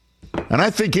 And I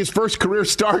think his first career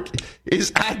start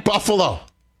is at Buffalo.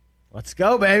 Let's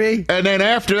go, baby. And then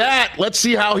after that, let's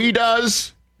see how he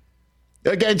does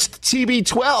against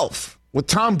TB12 with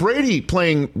Tom Brady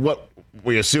playing what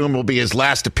we assume will be his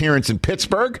last appearance in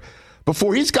Pittsburgh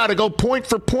before he's got to go point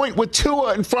for point with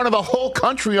Tua in front of the whole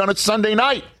country on a Sunday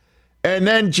night. And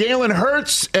then Jalen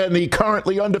Hurts and the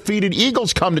currently undefeated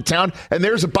Eagles come to town, and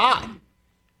there's a bye.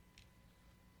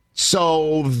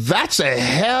 So that's a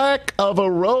heck of a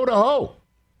row to hoe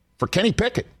for Kenny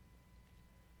Pickett.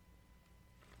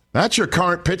 That's your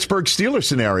current Pittsburgh Steelers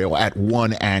scenario at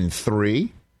 1-3.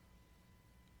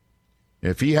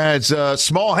 If he has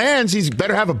small hands, he's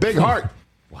better have a big heart.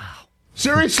 Wow.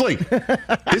 Seriously.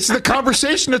 This is the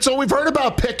conversation. That's all we've heard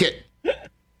about Pickett.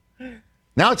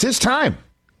 Now it's his time.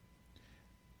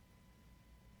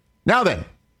 Now then,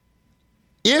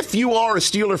 if you are a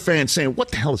Steeler fan saying, what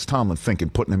the hell is Tomlin thinking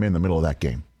putting him in the middle of that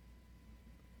game?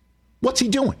 What's he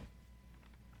doing?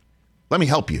 Let me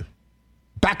help you.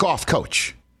 Back off,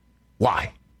 coach.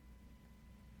 Why?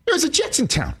 There's a Jets in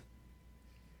town.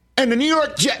 And the New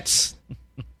York Jets,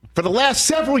 for the last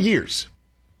several years,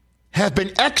 have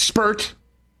been expert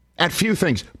at few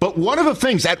things. But one of the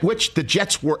things at which the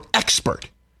Jets were expert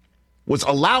was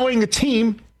allowing a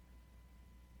team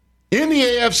in the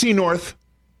AFC North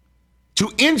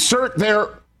to insert their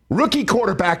rookie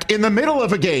quarterback in the middle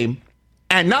of a game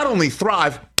and not only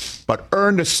thrive, but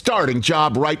earn the starting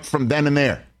job right from then and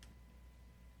there.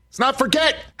 Let's not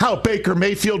forget how Baker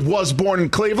Mayfield was born in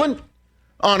Cleveland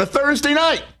on a Thursday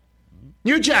night.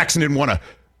 Hugh Jackson didn't want to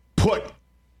put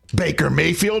Baker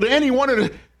Mayfield in. He wanted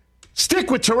to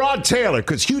stick with Tyrod Taylor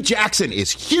because Hugh Jackson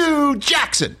is Hugh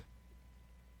Jackson.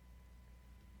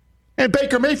 And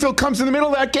Baker Mayfield comes in the middle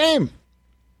of that game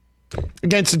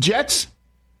against the Jets.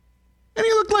 And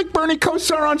he looked like Bernie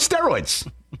Kosar on steroids.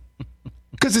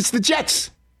 Because it's the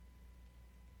Jets.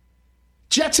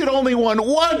 Jets had only won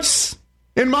once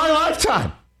in my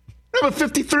lifetime. I'm a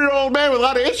 53-year-old man with a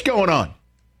lot of ish going on.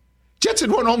 Jets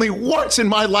had won only once in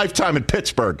my lifetime in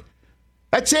Pittsburgh.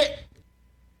 That's it.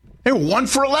 They were 1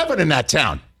 for 11 in that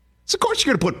town. So, of course,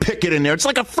 you're going to put Pickett in there. It's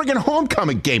like a friggin'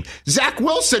 homecoming game. Zach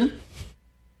Wilson,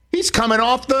 he's coming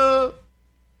off the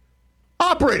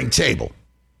operating table.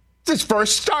 It's his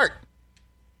first start.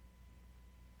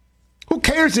 Who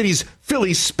cares that he's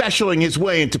Philly specialing his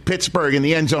way into Pittsburgh in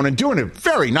the end zone and doing a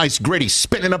very nice, gritty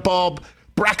spinning a ball.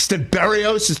 Braxton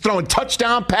Berrios is throwing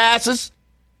touchdown passes.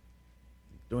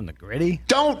 Doing the gritty?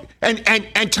 Don't.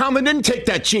 And Tomlin didn't take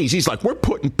that cheese. He's like, we're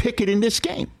putting Pickett in this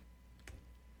game.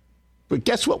 But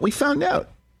guess what we found out?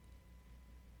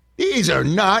 These are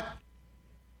not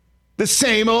the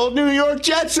same old New York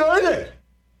Jets, are they?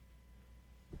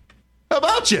 How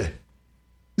about you?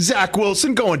 Zach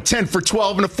Wilson going 10 for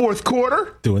 12 in the fourth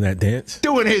quarter. Doing that dance.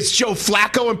 Doing his Joe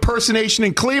Flacco impersonation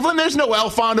in Cleveland. There's no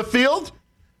elf on the field.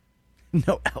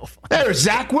 No elf. There's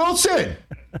Zach Wilson.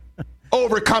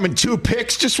 Overcoming 2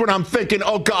 picks just when I'm thinking,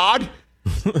 oh, God.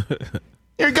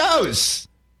 Here goes.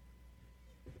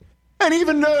 And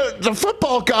even the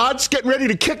football gods getting ready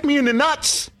to kick me in the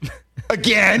nuts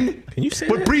again. Can you say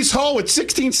with that? Breece Hall with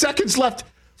 16 seconds left,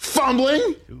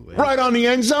 fumbling right on the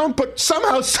end zone. But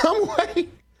somehow, some way,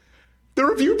 the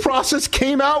review process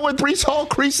came out with Breece Hall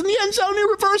creasing the end zone. He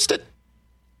reversed it.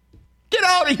 Get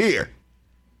out of here.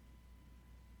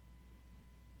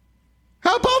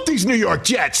 How about these New York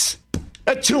Jets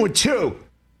at 2-2?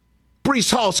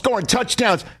 Breece Hall scoring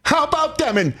touchdowns. How about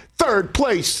them in third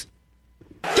place?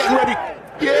 Getting ready.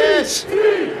 Yes.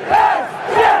 Yes.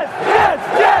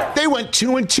 They went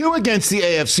 2-2 against the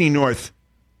AFC North.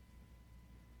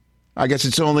 I guess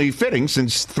it's only fitting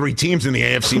since 3 teams in the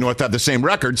AFC North have the same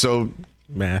record, so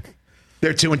math.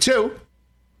 They're 2-2.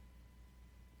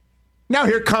 Now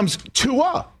here comes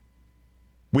Tua.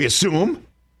 We assume,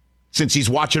 since he's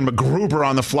watching McGruber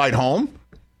on the flight home.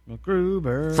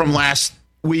 McGruber. From last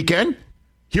weekend.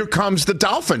 Here comes the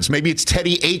Dolphins. Maybe it's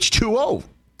Teddy H2O.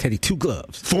 Teddy Two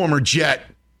Gloves. Former Jet.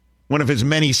 One of his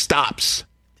many stops.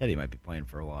 Teddy might be playing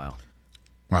for a while.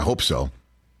 I hope so.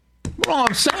 All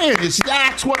I'm saying is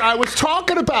that's what I was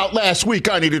talking about last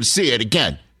week. I needed to see it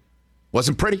again.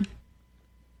 Wasn't pretty.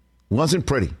 Wasn't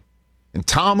pretty. And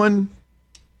Tomlin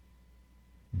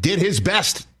did his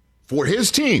best for his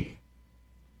team.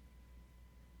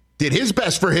 Did his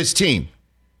best for his team.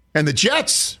 And the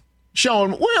Jets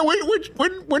showing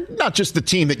we're not just the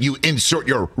team that you insert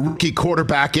your rookie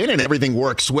quarterback in and everything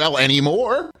works well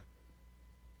anymore.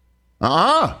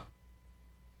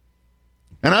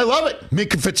 And I love it.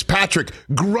 Minka Fitzpatrick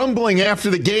grumbling after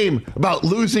the game about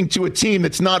losing to a team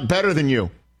that's not better than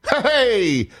you.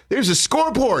 Hey, there's a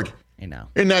scoreboard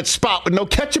in that spot with no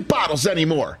ketchup bottles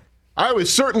anymore. I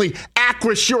was certainly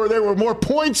sure there were more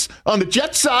points on the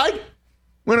Jets side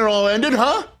when it all ended,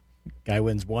 huh? Guy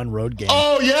wins 1 road game.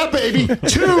 Oh, yeah, baby.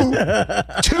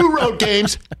 2 road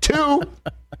games. 2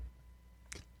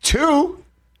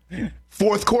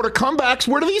 fourth quarter comebacks.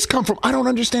 Where do these come from? I don't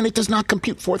understand. It does not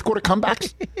compute. Fourth quarter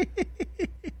comebacks?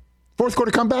 Fourth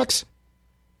quarter comebacks?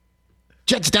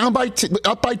 Jets down by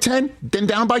up by 10, then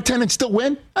down by 10 and still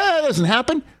win? That doesn't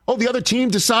happen. Oh, the other team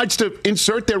decides to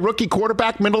insert their rookie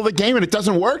quarterback middle of the game and it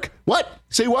doesn't work? What?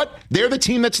 Say what? They're the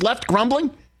team that's left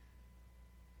grumbling?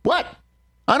 What?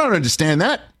 I don't understand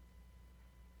that.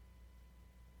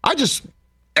 I just,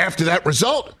 after that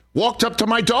result, walked up to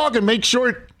my dog and made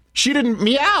sure she didn't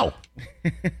meow.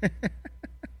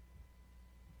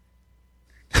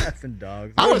 Cats and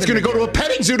dogs. I was going to go to a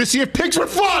petting zoo to see if pigs were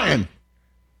flying.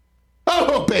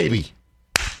 Oh, baby.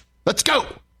 Let's go.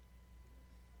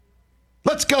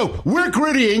 Let's go. We're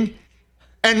grittying,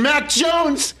 and Mac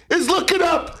Jones is looking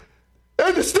up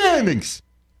at the standings.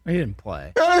 He didn't play.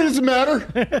 It doesn't matter.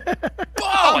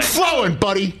 I'm flowing,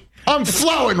 buddy. I'm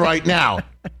flowing right now.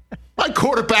 My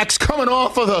quarterback's coming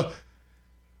off of the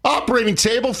operating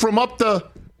table from up the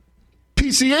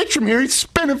PCH from here. He's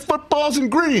spinning footballs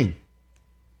and grittying.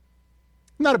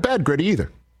 Not a bad gritty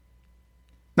either.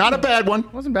 Not a bad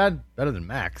one. Wasn't bad. Better than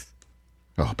Max.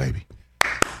 Oh, baby.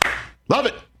 Love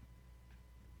it.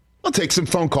 I'll take some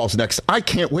phone calls next. I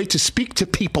can't wait to speak to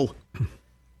people.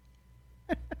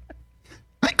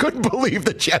 I couldn't believe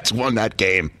the Jets won that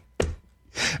game.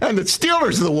 And the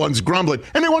Steelers are the ones grumbling.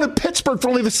 And they won in Pittsburgh for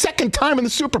only the second time in the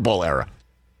Super Bowl era.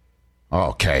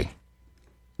 Okay.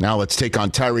 Now let's take on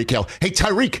Tyreek Hill. Hey,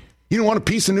 Tyreek, you don't want a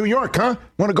piece of New York, huh?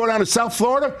 Want to go down to South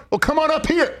Florida? Well, come on up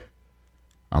here.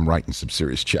 I'm writing some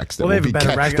serious checks. Well, they have a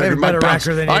better record than you guys.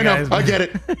 I know. I get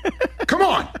it. Come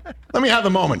on. Let me have the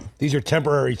moment. These are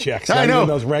temporary checks. I know.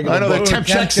 Those regular they're temp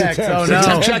checks. Oh,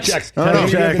 no. Temp checks. Oh, no.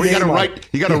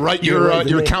 You got to write your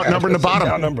account number in the bottom.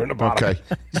 Account number in the bottom. Okay.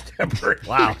 Temporary.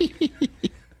 Wow.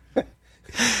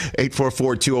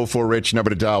 844-204-RICH, number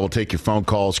to dial. We'll take your phone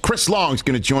calls. Chris Long's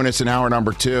going to join us in hour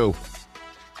number 2.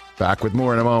 Back with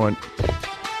more in a moment.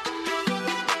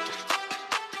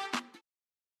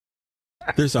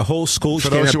 There's a whole school for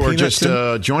those who are just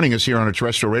joining us here on a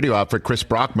terrestrial radio outfit. Chris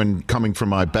Brockman coming from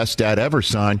my best dad ever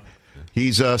sign.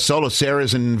 He's solo.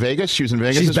 Sarah's in Vegas. She was in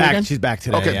Vegas. She's this back. weekend? She's back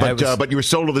today. Okay, yeah, but you were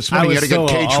solo this morning. You had to get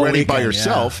cage ready by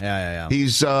yourself. Yeah.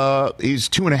 He's 2.5.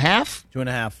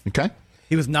 2.5. Okay.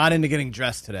 He was not into getting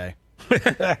dressed today. You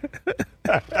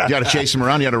got to chase him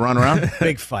around. You got to run around.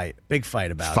 Big fight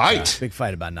about big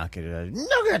fight about not getting dressed.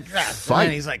 No get dressed. Fight.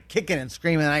 And he's like kicking and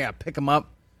screaming. And I got to pick him up.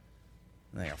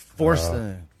 And I got to force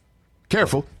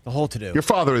Careful. The whole to do. Your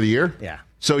father of the year. Yeah.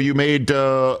 So you made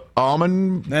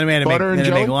almond butter and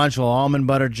jelly? Make lunch with almond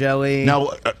butter jelly.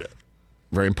 Now,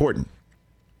 very important.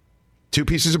 2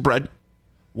 pieces of bread.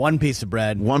 1 piece of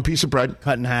bread. 1 piece of bread.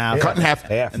 Cut in half. Cut in half.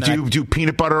 And do you do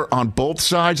peanut butter on both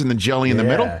sides and then jelly in the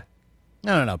middle?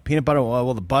 No. Peanut butter.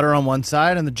 Well, the butter on one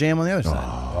side and the jam on the other side.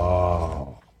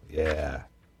 Oh, yeah.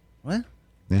 What? Let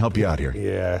me help you out here.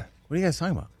 Yeah. What are you guys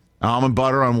talking about? Almond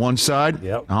butter on one side.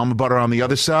 Yep. Almond butter on the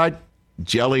other side.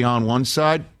 Jelly on one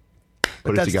side.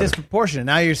 But that's disproportionate.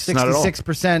 Now you're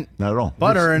 66% not at all.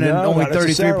 Butter and only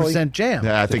 33% jam.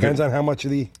 Yeah, I think depends on how much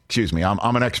of the. Excuse me,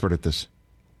 I'm an expert at this.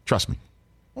 Trust me.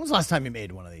 When was the last time you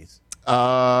made one of these?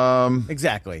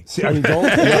 Exactly. See, I mean, don't.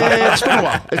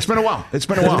 It's been a while.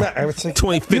 I would say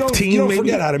 2015. You don't maybe?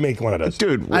 forget how to make one of those,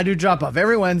 dude. I do drop off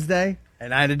every Wednesday,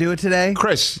 and I had to do it today.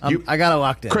 Chris, I got it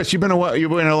locked in. Chris, you've been a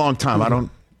long time.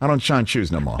 I don't shine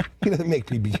shoes no more. He doesn't make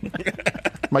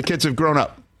PB. My kids have grown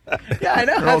up. Yeah, I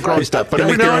know. They're all grown up. But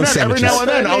every now and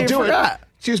then, I'll do it.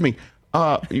 Excuse me.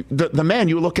 The man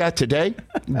you look at today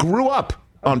grew up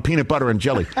on peanut butter and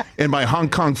jelly in my Hong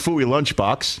Kong Fooey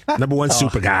lunchbox. Number 1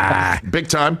 super guy. Big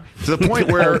time. To the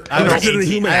point where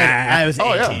I was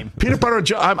 18. Peanut butter and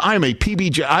jelly. I'm a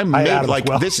PBJ. I'm made like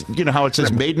this. You know how it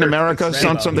says made in America?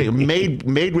 Something made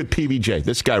with PBJ.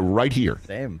 This guy right here.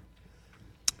 Same.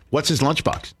 What's his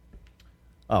lunchbox?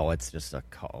 Oh, it's just a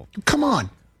call. Come on.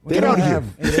 Get out of here.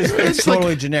 It's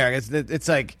totally generic. It's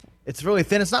like it's really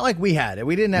thin. It's not like we had it.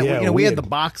 We didn't have. We had the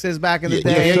boxes back in the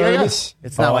day. Yeah.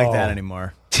 It's not like that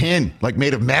anymore. Tin, like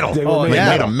made of metal.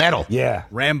 Made of metal. Yeah.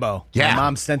 Rambo. Yeah. My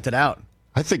mom sent it out.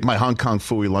 I think my Hong Kong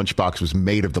Fooey lunchbox was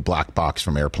made of the black box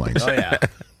from airplanes. Oh yeah.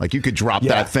 Like you could drop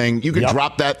that thing. You could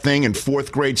drop that thing in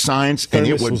 4th grade science, and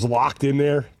it was locked in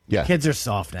there. Yeah. Kids are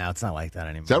soft now. It's not like that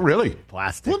anymore. Is that really?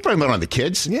 Plastic. Don't blame it on the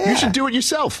kids. Yeah. You should do it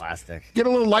yourself. Plastic. Get a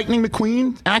little Lightning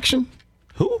McQueen action.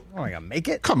 Who? Oh, I gotta make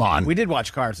it. Come on. We did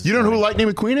watch Cars. You don't know who Lightning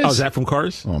McQueen is? Oh, is that from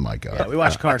Cars? Oh my God. Yeah, we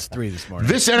watched Cars 3 this morning.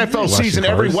 This NFL season,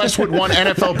 every Westwood One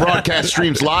NFL broadcast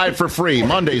streams live for free.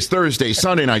 Mondays, Thursdays,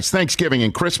 Sunday nights, Thanksgiving,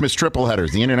 and Christmas triple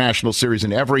headers. The international series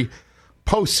in every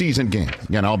postseason game.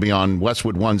 Again, I'll be on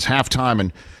Westwood One's halftime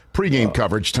and pregame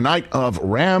coverage tonight of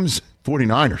Rams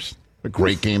 49ers. A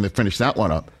great game that finished that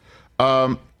one up.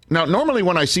 Now, normally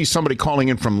when I see somebody calling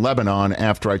in from Lebanon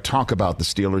after I talk about the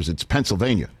Steelers, it's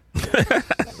Pennsylvania.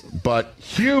 But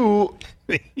Hugh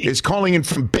is calling in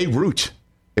from Beirut,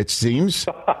 it seems.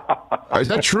 Is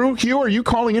that true, Hugh? Are you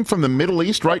calling in from the Middle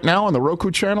East right now on the Roku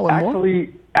channel?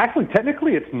 Actually,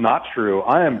 technically, it's not true.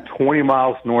 I am 20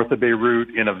 miles north of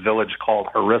Beirut in a village called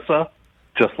Harissa,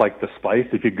 just like the spice.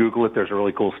 If you Google it, there's a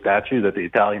really cool statue that the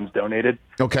Italians donated.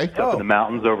 Okay. It's up in the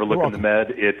mountains overlooking the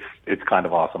Med. It's kind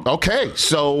of awesome. Okay.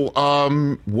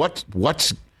 So what's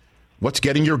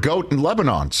getting your goat in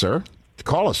Lebanon, sir?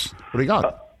 Call us. What do you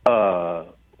got?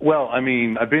 Well, I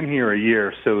mean, I've been here a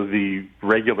year, so the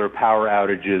regular power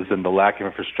outages and the lack of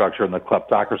infrastructure and the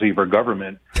kleptocracy of our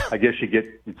government, I guess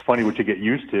it's funny what you get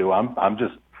used to. I'm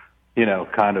just,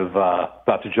 kind of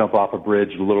about to jump off a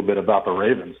bridge a little bit about the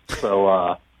Ravens. So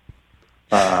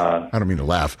I don't mean to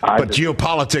laugh, but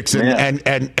geopolitics and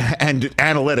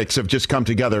analytics have just come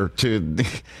together to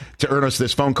earn us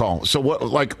this phone call. So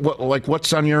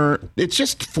what's on your? It's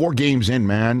just 4 games in,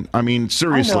 man. I mean,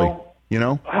 seriously,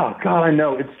 Oh God, I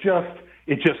know. It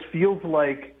just feels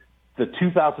like the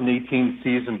 2018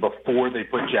 season before they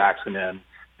put Jackson in.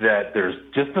 That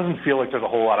just doesn't feel like there's a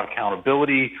whole lot of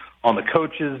accountability on the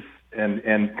coaches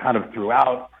and kind of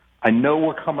throughout. I know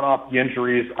we're coming off the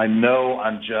injuries. I know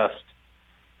I'm just.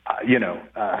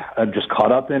 I'm just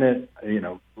caught up in it,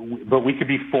 but we could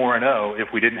be 4-0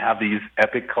 if we didn't have these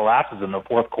epic collapses in the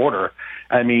fourth quarter.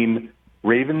 I mean,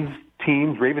 Ravens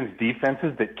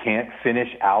defenses that can't finish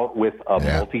out with a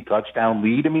multi-touchdown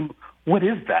lead. I mean, what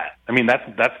is that? I mean,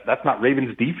 that's not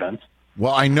Ravens defense.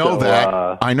 Well, I know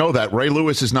that Ray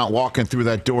Lewis is not walking through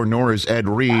that door, nor is Ed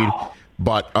Reed. Wow.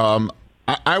 But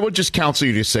I would just counsel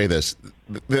you to say this: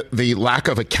 the lack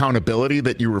of accountability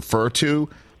that you refer to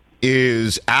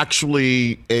is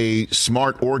actually a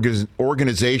smart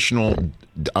organizational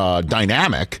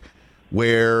dynamic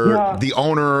where the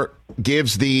owner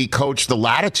gives the coach the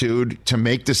latitude to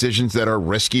make decisions that are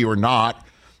risky or not.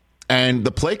 And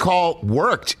the play call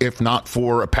worked, if not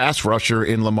for a pass rusher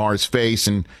in Lamar's face.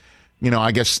 And,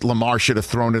 I guess Lamar should have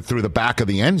thrown it through the back of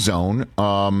the end zone.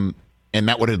 And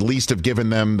that would at least have given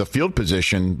them the field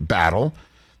position battle.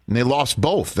 And they lost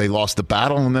both. They lost the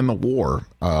battle and then the war.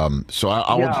 And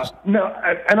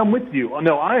I'm with you.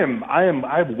 No,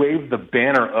 I've waved the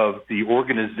banner of the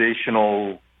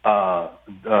organizational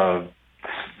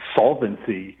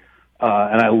solvency,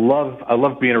 and I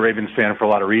love being a Ravens fan for a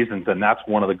lot of reasons, and that's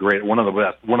one of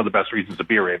the best reasons to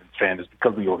be a Ravens fan is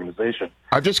because of the organization.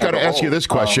 I've just got to ask you this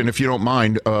question, if you don't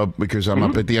mind, because I'm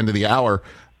up at the end of the hour.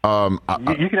 You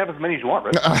can have as many as you want,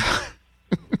 right?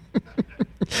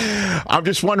 I'm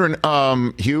just wondering,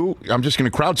 Hugh, I'm just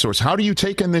going to crowdsource. How do you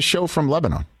take in this show from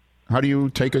Lebanon? How do you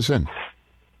take us in?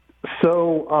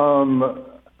 So,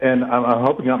 and I'm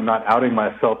hoping I'm not outing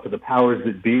myself to the powers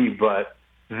that be, but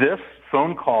this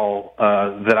phone call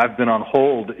that I've been on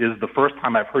hold is the first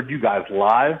time I've heard you guys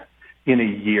live in a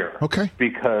year. Okay.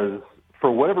 Because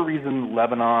for whatever reason,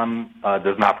 Lebanon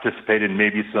does not participate in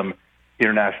maybe some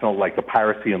international, like the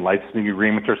piracy and licensing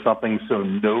agreements or something, so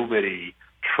nobody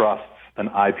trusts an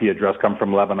IP address come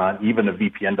from Lebanon. Even a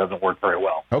VPN doesn't work very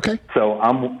well. Okay. So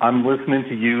I'm listening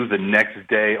to you the next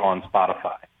day on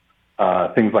Spotify,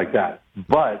 things like that.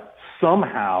 But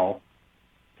somehow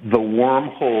the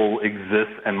wormhole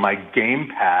exists and my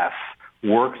Game Pass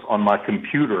works on my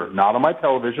computer, not on my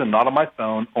television, not on my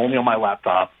phone, only on my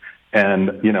laptop. And,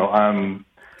 I'm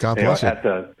God bless at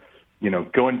the,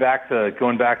 going back to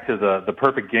the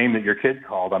perfect game that your kid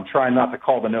called. I'm trying not to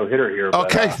call the no-hitter here.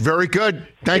 Okay, but, very good.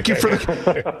 Thank you you're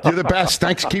the best.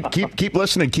 Thanks. Keep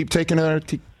listening. Keep taking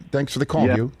thanks for the call,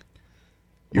 Hugh.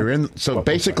 You're in. So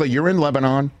basically, you're in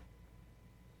Lebanon,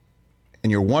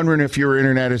 and you're wondering if your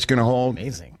internet is going to hold.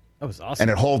 Amazing. That was awesome. And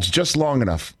it holds just long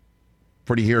enough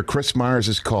for you to hear Chris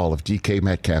Myers' call of DK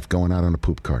Metcalf going out on a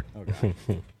poop cart. Okay.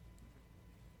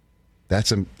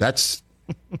 That's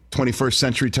 21st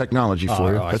century technology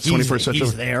for you. That's 21st century.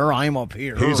 He's there. I'm up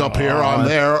here. He's up here. I'm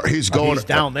there. He's going. He's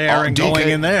down there and DK, going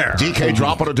in there. DK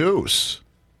dropping a deuce.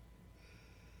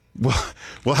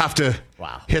 We'll have to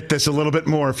hit this a little bit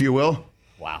more, if you will.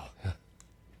 Wow.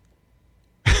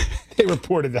 They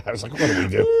reported that. I was like, what do we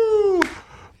do? Woo,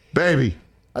 baby.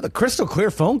 The crystal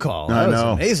clear phone call. That was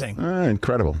amazing.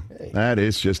 Incredible. That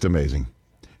is just amazing.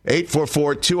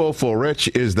 844-204-RICH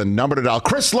is the number to dial.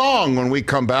 Chris Long when we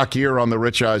come back here on the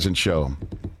Rich Eisen Show.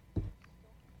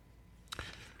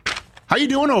 How you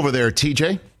doing over there,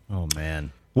 TJ? Oh,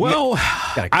 man. Well,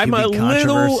 I'm a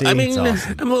little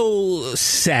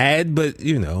sad, but, What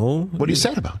are you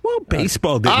sad about? Well,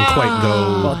 baseball didn't quite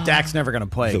go. Well, Dak's never going to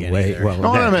play again either. Well,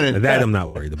 Hold on a minute. That I'm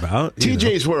not worried about.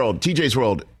 TJ's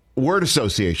World. Word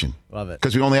association. Love it.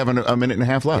 Because we only have a minute and a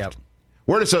half left. Yep.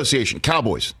 Word association.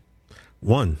 Cowboys.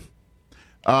 1.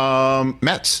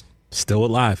 Mets. Still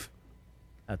alive.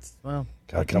 That's,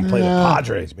 gotta come play the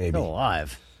Padres, maybe. Still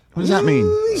alive. What does that mean?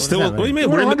 What do you mean? You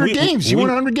won 100 games. You won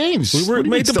 100 games. We were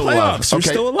made the playoffs. We're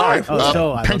still alive.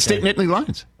 Still alive. Penn State Nittany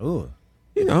Lions. Ooh.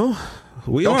 We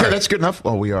are. Okay, that's good enough.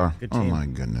 Oh, we are. Good Oh, team. my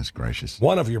goodness gracious.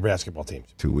 One of your basketball teams.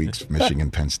 2 weeks,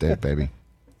 Michigan, Penn State, baby.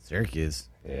 Syracuse.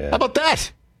 Yeah. How about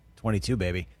that? 22,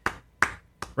 baby.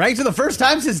 Ranked for the first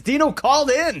time since Dino called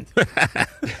in.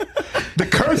 The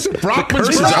curse of Brockman's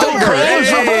is over. over.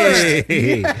 It's reversed.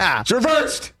 Yeah. It's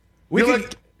reversed.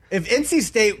 If NC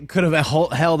State could have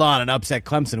held on and upset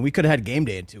Clemson, we could have had game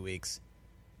day in 2 weeks.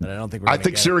 But I don't think I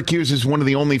think Syracuse is one of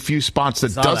the only few spots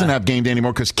that doesn't have game day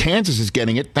anymore because Kansas is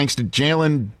getting it thanks to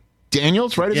Jalen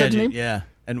Daniels, right? Is that his name? Yeah.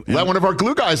 And one of our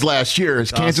glue guys last year.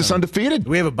 Is Kansas undefeated?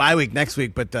 We have a bye week next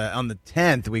week, but on the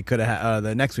 10th, we could have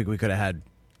the next week we could have had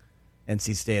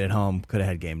NC State at home. Could have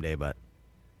had game day, but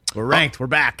we're ranked. We're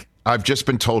back. I've just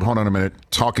been told, hold on a minute,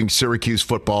 talking Syracuse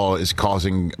football is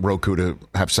causing Roku to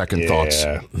have second thoughts.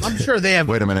 I'm sure they have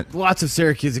Wait a minute. Lots of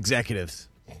Syracuse executives.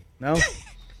 No?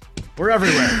 We're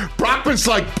everywhere. Brockman's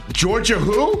like, Georgia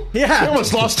who? Yeah. They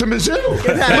almost lost to Mizzou.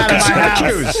 Get that out of my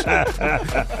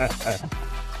house. Syracuse.